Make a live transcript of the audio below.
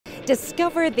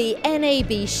Discover the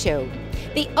NAB Show,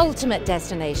 the ultimate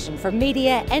destination for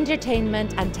media,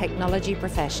 entertainment and technology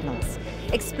professionals.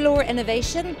 Explore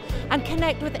innovation and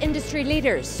connect with industry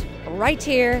leaders right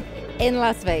here in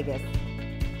Las Vegas.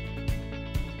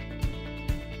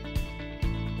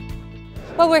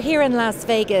 Well, we're here in Las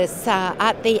Vegas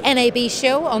at the NAB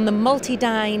Show on the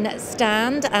MultiDyne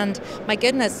stand, and my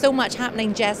goodness, so much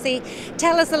happening. Jesse,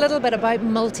 tell us a little bit about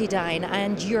MultiDyne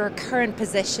and your current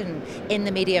position in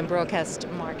the media and broadcast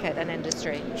market and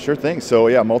industry. Sure thing. So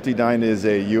yeah, MultiDyne is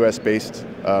a US-based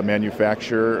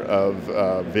manufacturer of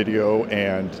video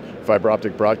and fiber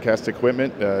optic broadcast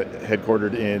equipment,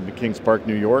 headquartered in Kings Park,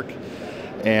 New York.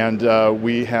 And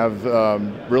we have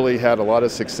really had a lot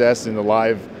of success in the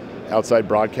live outside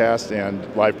broadcast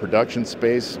and live production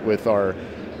space with our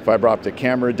fiber optic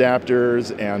camera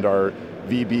adapters and our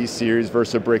VB series,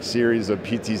 VersaBrick series of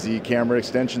PTZ camera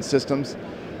extension systems.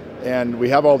 And we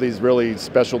have all these really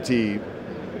specialty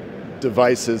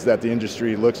devices that the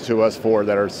industry looks to us for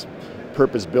that are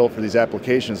purpose-built for these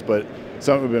applications, but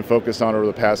something we've been focused on over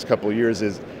the past couple of years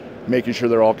is making sure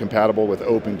they're all compatible with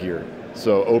openGear.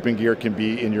 So openGear can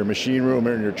be in your machine room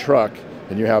or in your truck,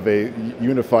 and you have a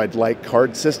unified light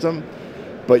card system,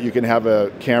 but you can have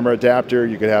a camera adapter,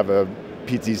 you could have a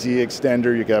PTZ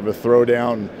extender, you could have a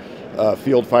throwdown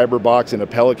field fiber box and a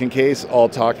Pelican case, all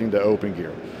talking to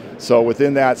openGear. So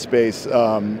within that space,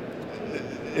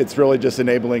 it's really just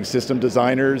enabling system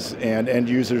designers and end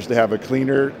users to have a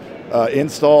cleaner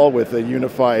install with a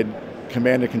unified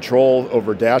command and control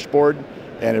over dashboard,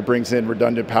 and it brings in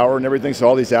redundant power and everything. So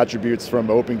all these attributes from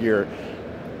openGear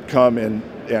come and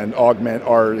augment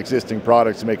our existing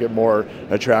products to make it more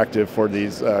attractive for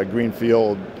these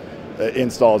greenfield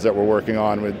installs that we're working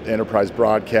on with enterprise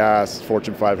broadcast,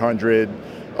 Fortune 500,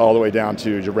 all the way down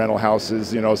to your rental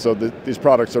houses. You know, so these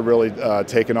products are really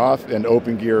taking off, and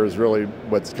openGear is really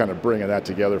what's kind of bringing that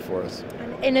together for us.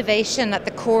 Innovation at the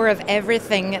core of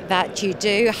everything that you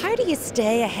do. How do you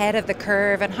stay ahead of the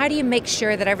curve, and how do you make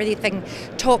sure that everything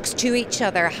talks to each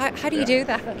other? How do you do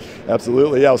that?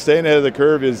 Absolutely, yeah. Well, staying ahead of the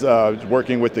curve is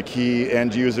working with the key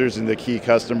end users and the key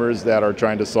customers that are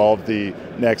trying to solve the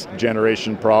next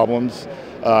generation problems.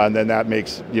 And then that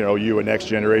makes you a next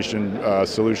generation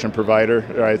solution provider,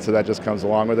 right? So that just comes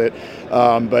along with it.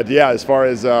 But yeah, as far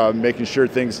as making sure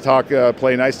things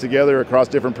play nice together across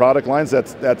different product lines,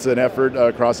 that's an effort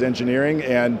across engineering,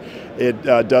 and it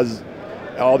does.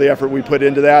 All the effort we put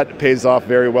into that pays off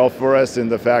very well for us, in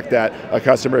the fact that a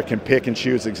customer can pick and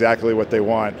choose exactly what they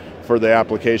want for the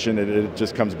application, and it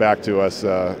just comes back to us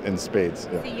in spades.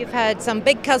 Yeah. So you've had some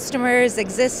big customers,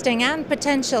 existing and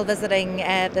potential, visiting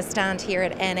the stand here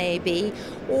at NAB.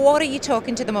 What are you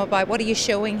talking to them about? What are you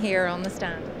showing here on the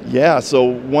stand? Yeah, so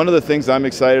one of the things I'm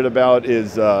excited about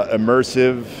is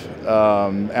Immersive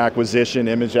acquisition,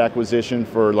 image acquisition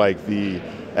for like the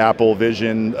Apple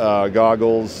Vision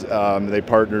goggles. They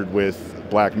partnered with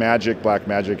Blackmagic.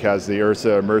 Blackmagic has the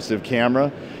Ursa immersive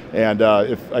camera. And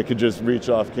if I could just reach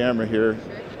off camera here,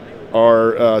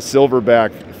 our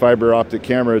silverback fiber optic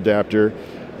camera adapter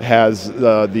has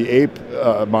the Ape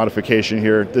modification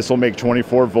here. This will make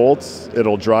 24 volts.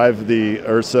 It'll drive the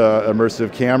Ursa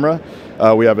immersive camera.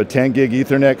 We have a 10 gig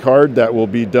Ethernet card that will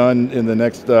be done in the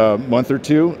next month or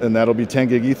two, and that'll be 10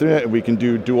 gig Ethernet, and we can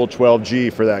do dual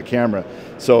 12G for that camera.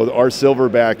 So our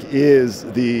silverback is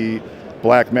the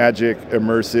Blackmagic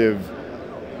immersive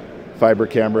fiber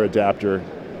camera adapter.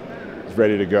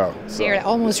 Ready to go. So you're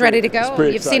almost ready to go.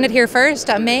 You've exciting. Seen it here first.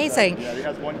 Amazing. Yeah, it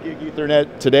has 1 gig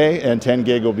Ethernet today, and 10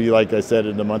 gig will be, like I said,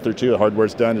 in a month or two. The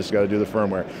hardware's done, just got to do the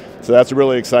firmware. So that's a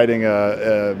really exciting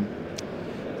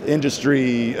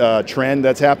industry trend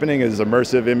that's happening, is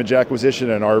immersive image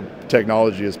acquisition, and our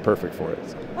technology is perfect for it.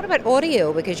 What about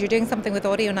audio? Because you're doing something with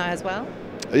audio now as well.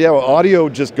 Yeah, well, audio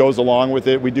just goes along with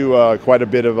it. We do quite a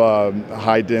bit of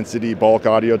high-density bulk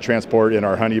audio transport in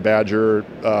our Honey Badger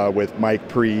with mic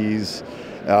pre's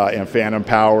and phantom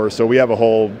power. So we have a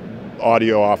whole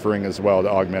audio offering as well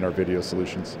to augment our video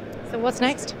solutions. So what's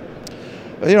next?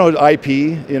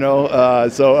 IP,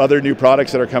 so other new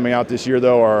products that are coming out this year,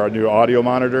 though, are our new audio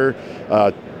monitor,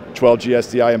 12G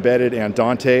SDI embedded, and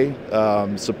Dante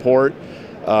support.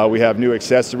 We have new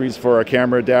accessories for our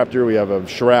camera adapter. We have a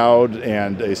shroud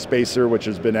and a spacer, which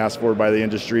has been asked for by the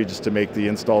industry just to make the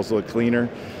installs look cleaner.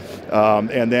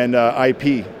 And then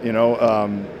IP,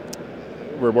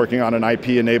 we're working on an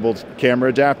IP-enabled camera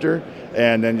adapter,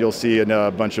 and then you'll see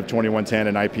a bunch of 2110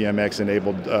 and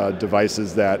IPMX-enabled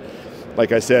devices that,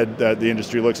 like I said, the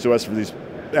industry looks to us for these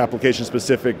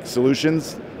application-specific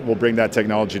solutions. We'll bring that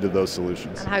technology to those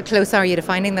solutions. And how close are you to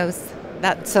finding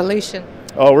that solution?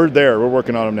 Oh, we're there. We're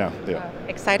working on them now. Yeah.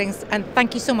 Exciting. And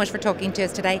thank you so much for talking to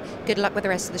us today. Good luck with the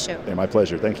rest of the show. Yeah, my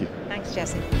pleasure. Thank you. Thanks,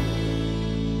 Jesse.